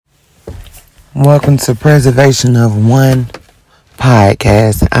Welcome to Preservation of One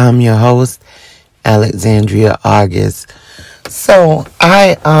podcast. I'm your host, Alexandria August. So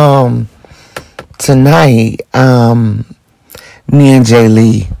tonight, me and Jay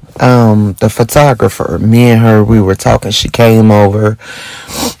Lee, the photographer, me and her, we were talking. She came over.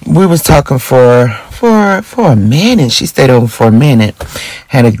 We was talking for a minute. She stayed over for a minute.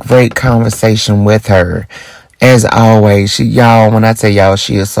 Had a great conversation with her. As always, when I tell y'all,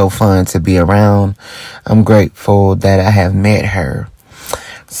 she is so fun to be around. I'm grateful that I have met her.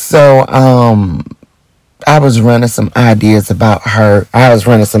 So, I was running some ideas about her. I was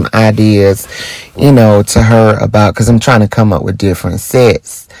running some ideas, to her about, cause I'm trying to come up with different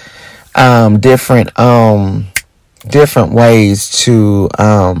sets, different ways to,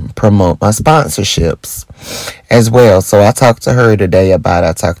 promote my sponsorships as well. So I talked to her today I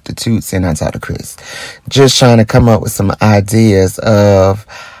talked to Toots and I talked to Chris. Just trying to come up with some ideas of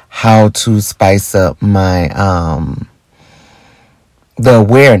how to spice up my, the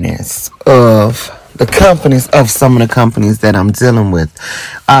awareness of the companies, of some of the companies that I'm dealing with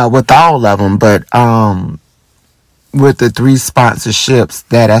all of them, but, with the 3 sponsorships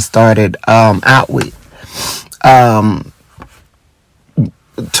that I started, out with,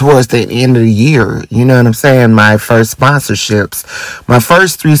 towards the end of the year, you know what I'm saying? My first 3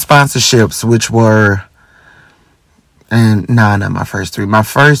 sponsorships, which were, not my first 3. My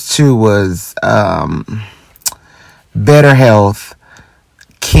first 2 was, Better Health,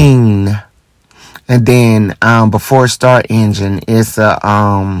 King, and then, Before Start Engine, it's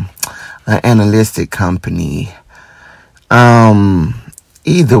an analytic company.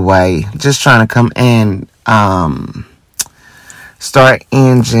 Either way, just trying to come and, Start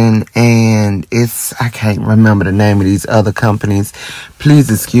Engine, and I can't remember the name of these other companies. Please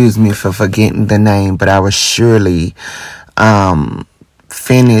excuse me for forgetting the name, but I will surely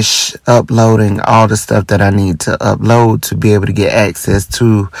finish uploading all the stuff that I need to upload to be able to get access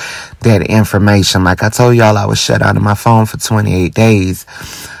to that information. Like I told y'all, I was shut out of my phone for 28 days.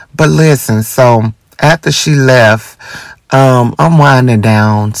 But listen, so after she left, I'm winding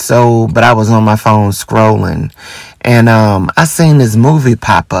down, but I was on my phone scrolling, and I seen this movie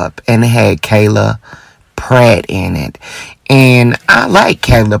pop up, and it had Kayla Pratt in it, and I like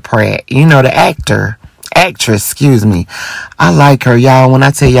Kayla Pratt, the actress, excuse me. I like her, y'all. When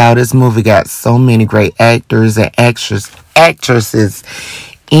I tell y'all, this movie got so many great actors and actresses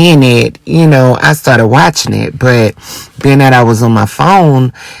in it, I started watching it, but being that I was on my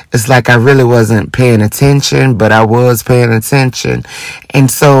phone, it's like I really wasn't paying attention, but I was paying attention. And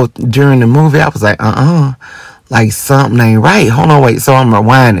so during the movie, I was like, like something ain't right. Hold on, wait. So I'm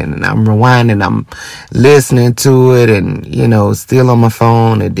rewinding, I'm listening to it, and, still on my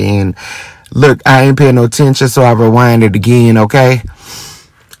phone. And then, look, I ain't paying no attention, so I rewind it again, okay?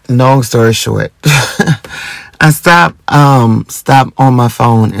 Long story short, I stopped on my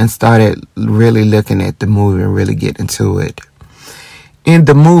phone and started really looking at the movie and really getting into it. In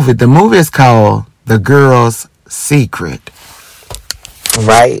the movie is called The Girl's Secret,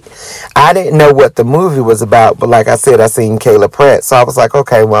 right? I didn't know what the movie was about, but like I said, I seen Kayla Pratt, so I was like,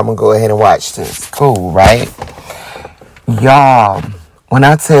 okay, well, I'm gonna go ahead and watch this. Cool, right? Y'all, when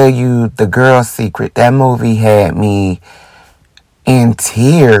I tell you The Girl's Secret, that movie had me in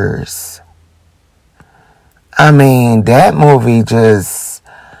tears. I mean, that movie just,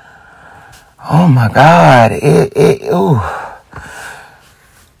 oh my God,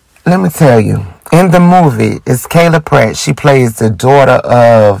 Let me tell you, in the movie, it's Kayla Pratt. She plays the daughter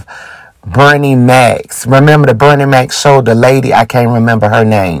of Bernie Mac. Remember the Bernie Mac show, the lady, I can't remember her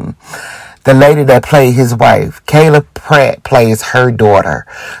name. The lady that played his wife, Kayla Pratt plays her daughter.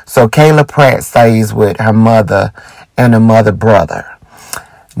 So Kayla Pratt stays with her mother and her mother brother.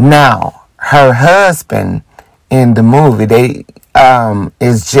 Now, her husband in the movie,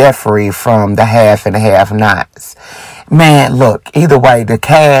 is Jeffrey from The Half and the Half-Nots. Man, look, either way, the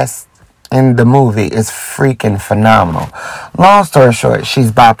cast in the movie is freaking phenomenal. Long story short, she's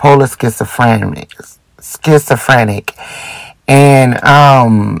bipolar schizophrenic, and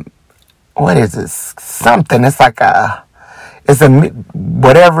what is this? Something. It's like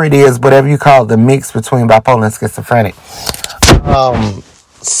whatever it is, whatever you call it, the mix between bipolar and schizophrenic.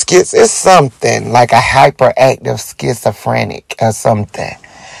 It's something like a hyperactive schizophrenic or something.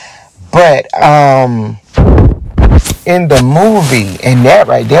 But in the movie, and that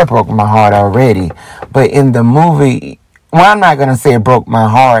right there broke my heart already. But in the movie, well, I'm not gonna say it broke my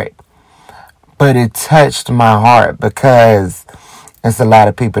heart, but it touched my heart because there's a lot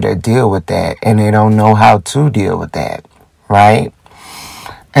of people that deal with that and they don't know how to deal with that, right?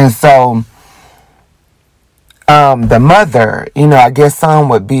 And so the mother, I guess some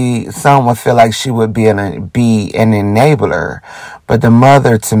would feel like she would be an enabler, but the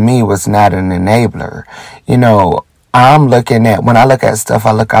mother to me was not an enabler. I'm looking at, when I look at stuff,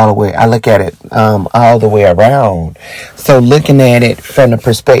 I look at it all the way around. So looking at it from the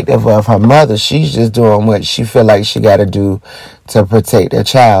perspective of her mother, she's just doing what she feel like she got to do to protect her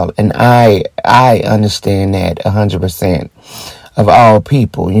child, and I understand that 100%. Of all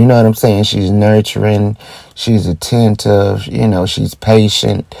people, you know what I'm saying? She's nurturing, she's attentive, she's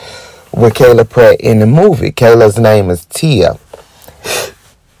patient. With Kayla Pratt in the movie, Kayla's name is Tia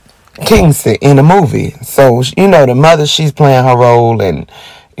Kingston in the movie. So, the mother, she's playing her role and,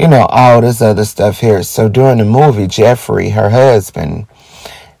 all this other stuff here. So during the movie, Jeffrey, her husband,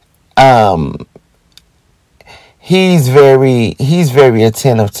 he's very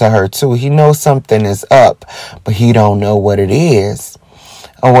attentive to her too. He knows something is up, but he don't know what it is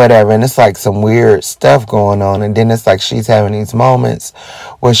or whatever. And it's like some weird stuff going on. And then it's like she's having these moments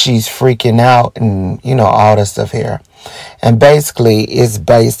where she's freaking out and, all this stuff here. And basically it's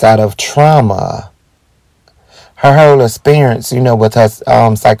based out of trauma. Her whole experience, with her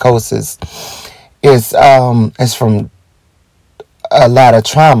psychosis is from a lot of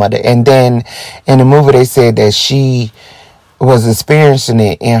trauma. And then in the movie they said that she was experiencing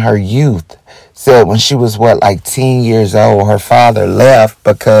it in her youth. Said when she was 10 years old, her father left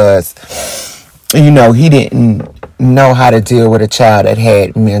because he didn't know how to deal with a child that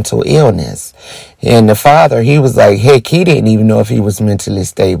had mental illness. And the father, he was like, heck, he didn't even know if he was mentally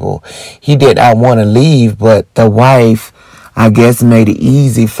stable. He did not want to leave, but the wife, I guess, made it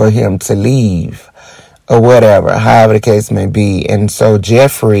easy for him to leave. Or whatever, however the case may be. And so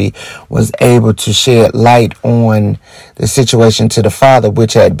Jeffrey was able to shed light on the situation to the father,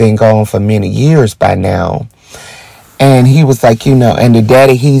 which had been gone for many years by now. And he was like, and the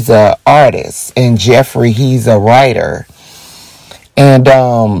daddy, he's a artist, and Jeffrey, he's a writer. And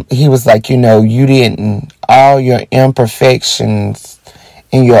he was like, you didn't, all your imperfections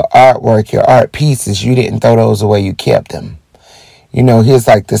in your artwork, your art pieces, you didn't throw those away, you kept them. He's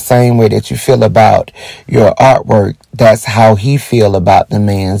like, the same way that you feel about your artwork, that's how he feel about the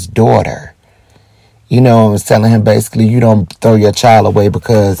man's daughter. I was telling him basically, you don't throw your child away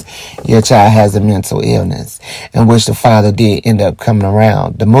because your child has a mental illness, in which the father did end up coming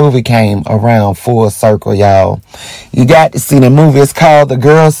around. The movie came around full circle, y'all. You got to see the movie. It's called The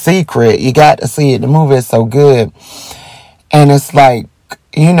Girl's Secret. You got to see it. The movie is so good. And it's like,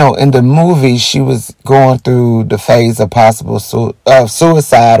 in the movie, she was going through the phase of possible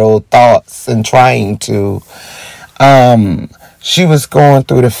suicidal thoughts and trying to. She was going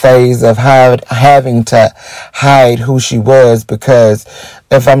through the phase of having to hide who she was because,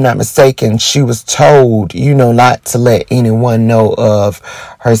 if I'm not mistaken, she was told, not to let anyone know of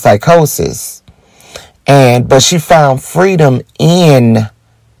her psychosis. But she found freedom in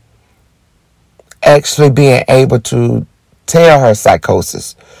actually being able to tell her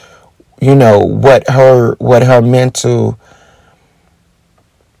psychosis, what her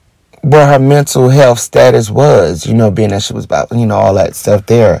mental health status was, being that she was about, all that stuff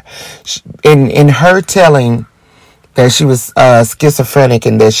there. In her telling that she was schizophrenic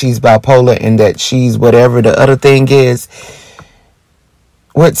and that she's bipolar and that she's whatever the other thing is,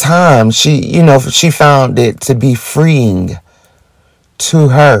 with time, she found it to be freeing to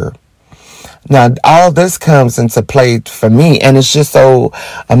her. Now, all this comes into play for me, and it's just so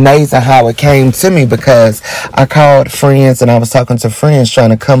amazing how it came to me, because I called friends and I was talking to friends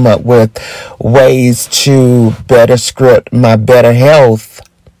trying to come up with ways to better script my Better Health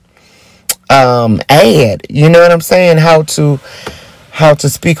ad. You know what I'm saying? How to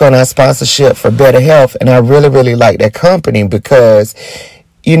speak on our sponsorship for Better Health, and I really, really like that company because,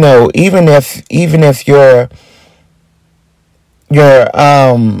 even if your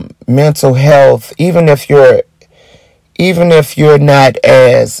mental health, even if you're not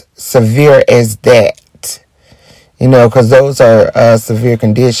as severe as that, because those are severe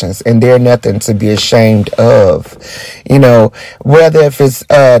conditions and they're nothing to be ashamed of, whether if it's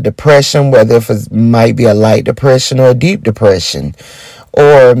depression, whether if it might be a light depression or a deep depression,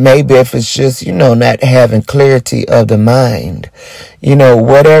 or maybe if it's just, not having clarity of the mind,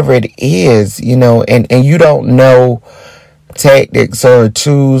 whatever it is, and you don't know tactics or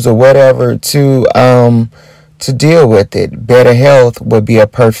tools or whatever to deal with it. Better Health would be a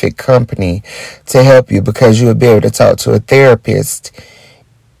perfect company to help you, because you would be able to talk to a therapist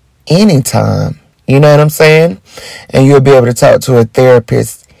anytime. You know what I'm saying? And you'll be able to talk to a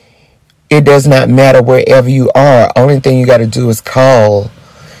therapist. It does not matter wherever you are. Only thing you got to do is call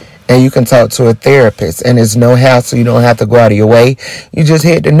and you can talk to a therapist, and there's no hassle. You don't have to go out of your way. You just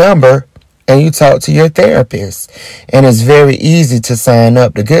hit the number and you talk to your therapist. And it's very easy to sign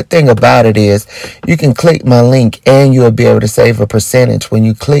up. The good thing about it is you can click my link and you'll be able to save a percentage when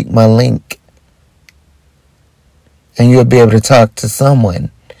you click my link. And you'll be able to talk to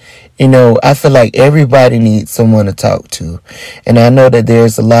someone. You know, I feel like everybody needs someone to talk to. And I know that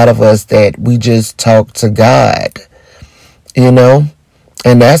there's a lot of us that we just talk to God. You know?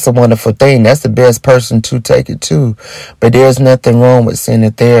 And that's a wonderful thing. That's the best person to take it to. But there's nothing wrong with seeing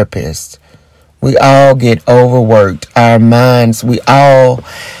a therapist. We all get overworked. Our minds, we all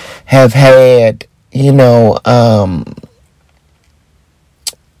have had, you know,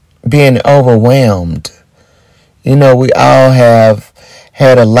 being overwhelmed. You know, we all have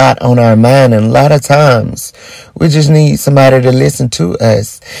had a lot on our mind, and a lot of times we just need somebody to listen to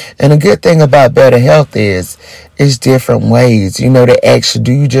us. And the good thing about Better Health is it's different ways. You know, they ask you,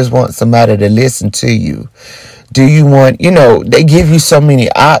 do you just want somebody to listen to you? Do you want, you know, they give you so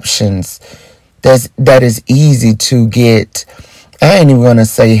many options that is easy to get. I ain't even going to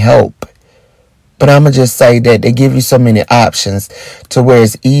say help, but I'm going to just say that they give you so many options to where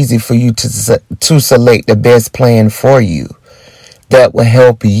it's easy for you to select the best plan for you that will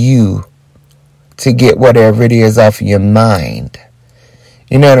help you to get whatever it is off of your mind.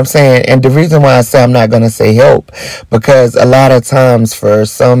 You know what I'm saying? And the reason why I say I'm not going to say help, because a lot of times for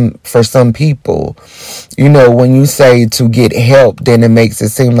some people, you know, when you say to get help, then it makes it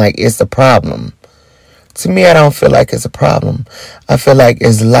seem like it's a problem. To me, I don't feel like it's a problem. I feel like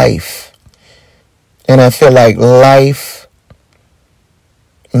it's life. And I feel like life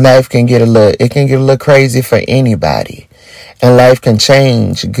can get a little crazy for anybody. And life can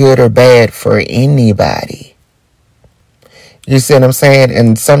change, good or bad, for anybody. You see what I'm saying?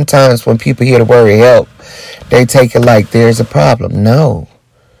 And sometimes when people hear the word help, they take it like there's a problem. No.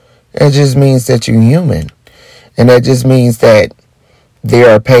 It just means that you're human. And that just means that they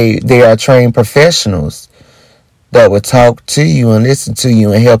are trained professionals that will talk to you and listen to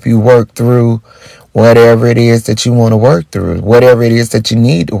you and help you work through whatever it is that you want to work through, whatever it is that you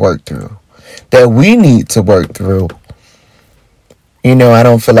need to work through, that we need to work through. You know, I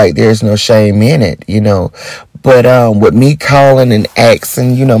don't feel like there's no shame in it, you know. But with me calling and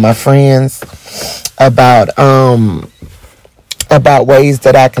asking, you know, my friends about ways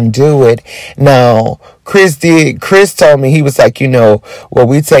that I can do it. Now, Chris told me, he was like, you know, well,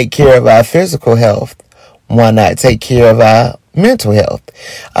 we take care of our physical health. Why not take care of our mental health?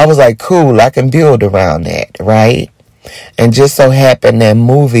 I was like, cool, I can build around that, right? And just so happened that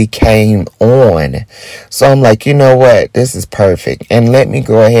movie came on. So I'm like, you know what? This is perfect. And let me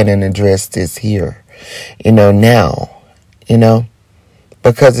go ahead and address this here, you know, now, you know,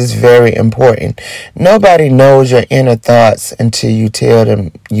 because it's very important. Nobody knows your inner thoughts until you tell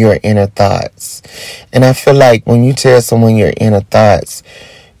them your inner thoughts. And I feel like when you tell someone your inner thoughts,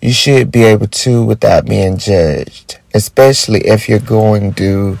 you should be able to without being judged, especially if you're going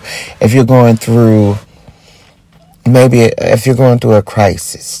through a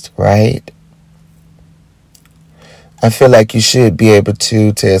crisis, right? I feel like you should be able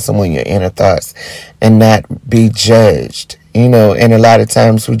to tell someone your inner thoughts and not be judged, you know. And a lot of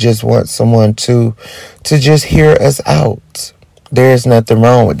times we just want someone to just hear us out. There's nothing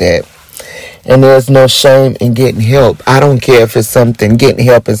wrong with that. And there's no shame in getting help. I don't care if it's getting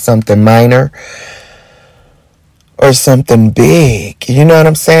help is something minor or something big. You know what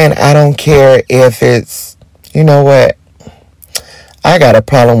I'm saying? I don't care if it's, you know what? I got a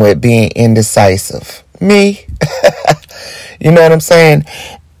problem with being indecisive. Me. You know what I'm saying?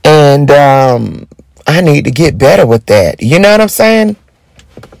 And I need to get better with that. You know what I'm saying?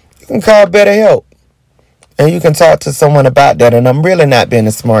 You can call Better Help. And you can talk to someone about that. And I'm really not being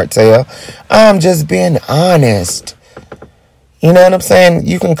a smart tail. I'm just being honest. You know what I'm saying?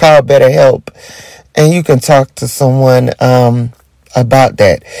 You can call Better Help. And you can talk to someone about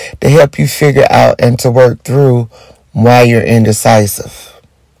that to help you figure out and to work through why you're indecisive.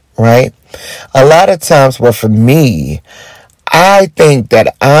 Right? A lot of times, well, for me, I think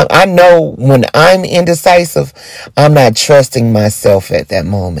that I know when I'm indecisive, I'm not trusting myself at that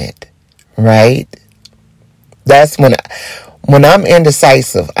moment. Right? That's when I'm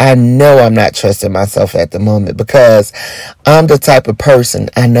indecisive, I know I'm not trusting myself at the moment, because I'm the type of person,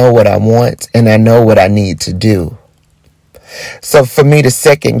 I know what I want and I know what I need to do. So for me to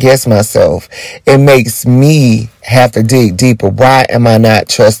second guess myself, it makes me have to dig deeper. Why am I not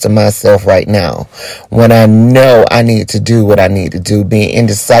trusting myself right now when I know I need to do what I need to do? Being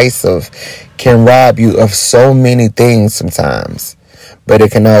indecisive can rob you of so many things sometimes, but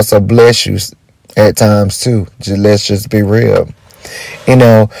it can also bless you at times too. Let's just be real. You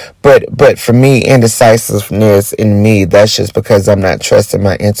know, but for me, indecisiveness in me, that's just because I'm not trusting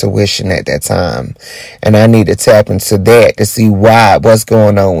my intuition at that time. And I need to tap into that to see what's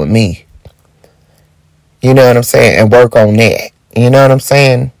going on with me. You know what I'm saying? And work on that. You know what I'm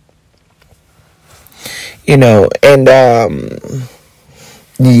saying? You know, and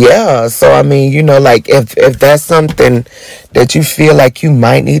yeah, so I mean, you know, like if that's something that you feel like you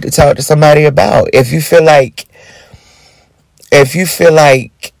might need to talk to somebody about, if you feel like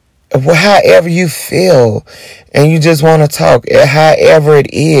well, however you feel and you just want to talk, however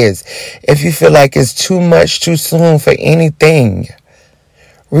it is, if you feel like it's too much too soon for anything,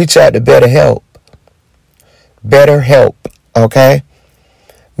 reach out to BetterHelp, okay?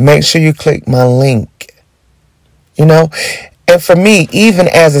 Make sure you click my link, you know? And for me, even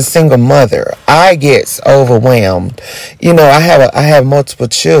as a single mother, I get overwhelmed. You know, I have multiple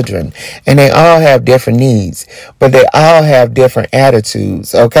children, and they all have different needs, but they all have different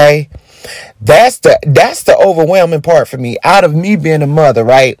attitudes, okay? That's the overwhelming part for me. Out of me being a mother,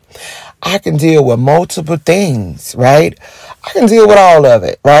 right? I can deal with multiple things, right? I can deal with all of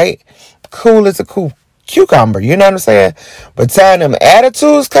it, right? Cool as a cucumber, you know what I'm saying? But time them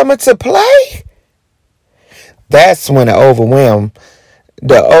attitudes come into play, that's when the overwhelming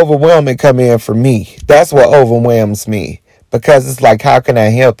come in for me. That's what overwhelms me. Because it's like, how can I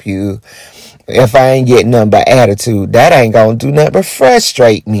help you if I ain't getting nothing but attitude? That ain't gonna do nothing but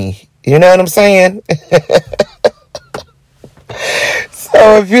frustrate me. You know what I'm saying?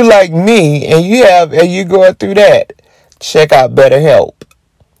 So if you like me and you going through that, check out BetterHelp.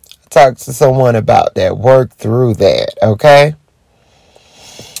 Talk to someone about that. Work through that, okay?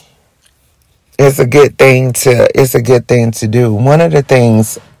 It's a good thing to do. One of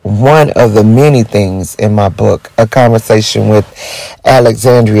the many things in my book, A Conversation with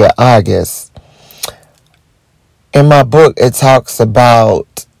Alexandria August. In my book, it talks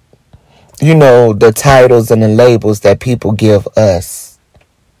about, you know, the titles and the labels that people give us,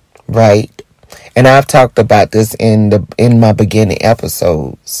 right? And I've talked about this in my beginning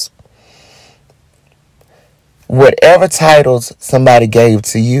episodes. Whatever titles somebody gave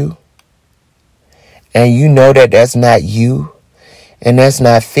to you, and you know that that's not you, and that's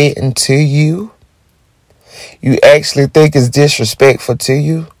not fitting to you, you actually think it's disrespectful to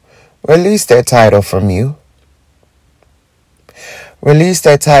you, release that title from you. Release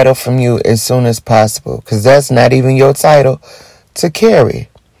that title from you as soon as possible, because that's not even your title to carry.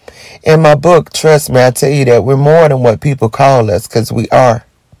 In my book, trust me, I tell you that we're more than what people call us, because we are.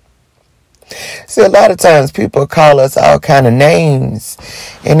 See, a lot of times people call us all kind of names,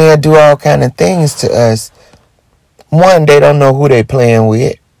 and they'll do all kind of things to us. One, they don't know who they playing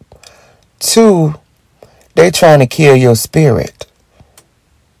with. Two, they trying to kill your spirit.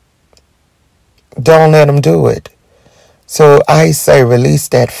 Don't let them do it. So I say release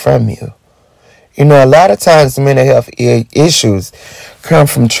that from you. You know, a lot of times mental health issues come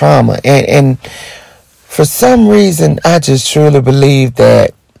from trauma. And for some reason, I just truly believe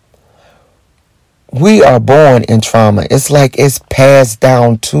that we are born in trauma. It's like it's passed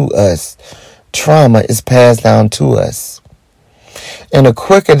down to us. Trauma is passed down to us. And the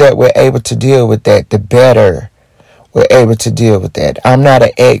quicker that we're able to deal with that, the better we're able to deal with that. I'm not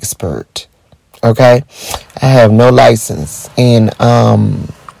an expert. Okay? I have no license in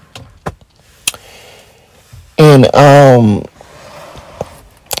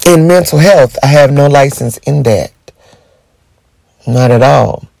mental health. I have no license in that. Not at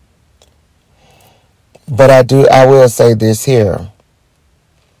all. But I will say this here.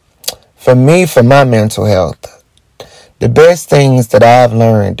 For me, for my mental health, the best things that I've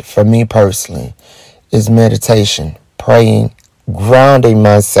learned for me personally is meditation, praying, grounding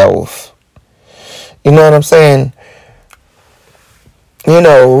myself. You know what I'm saying? You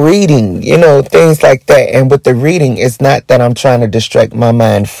know, reading, you know, things like that. And with the reading, it's not that I'm trying to distract my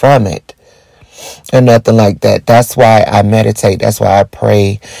mind from it or nothing like that. That's why I meditate. That's why I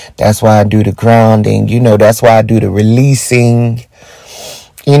pray. That's why I do the grounding. You know, that's why I do the releasing.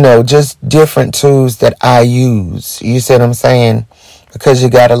 You know, just different tools that I use. You see what I'm saying? Because you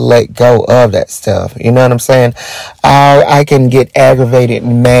got to let go of that stuff. You know what I'm saying? I can get aggravated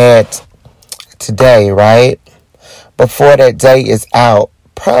and mad today, right? Before that day is out,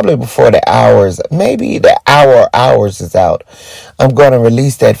 probably before the hours, maybe the hours is out, I'm going to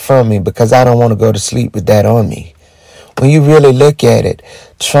release that from me because I don't want to go to sleep with that on me. When you really look at it,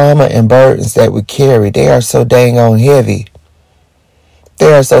 trauma and burdens that we carry, they are so dang on heavy.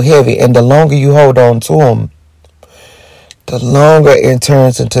 They are so heavy, and the longer you hold on to them, the longer it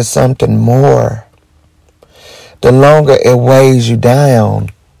turns into something more. The longer it weighs you down.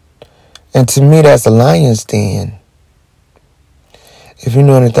 And to me, that's a lion's den. If you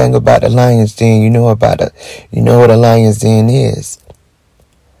know anything about the Lion's Den, you know what a Lion's Den is.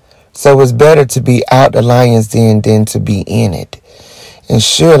 So it's better to be out the Lion's Den than to be in it. And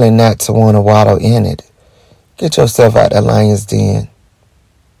surely not to want to waddle in it. Get yourself out the Lion's Den.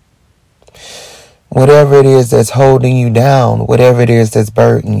 Whatever it is that's holding you down, whatever it is that's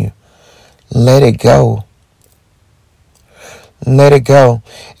burdening you, let it go. Let it go.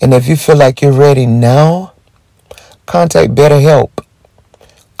 And if you feel like you're ready now, contact BetterHelp.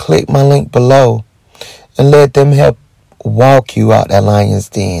 Click my link below and let them help walk you out that Lion's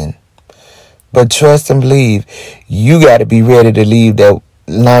Den. But trust and believe, you got to be ready to leave that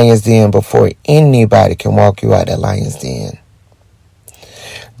Lion's Den before anybody can walk you out that Lion's Den.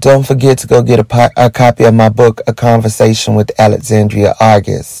 Don't forget to go get a copy of my book, A Conversation with Alexandria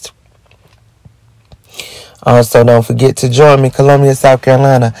August. Also, don't forget to join me, Columbia, South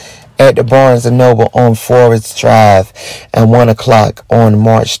Carolina, at the Barnes & Noble on Forest Drive at 1 o'clock on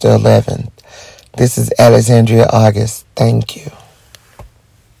March the 11th. This is Alexandria August. Thank you.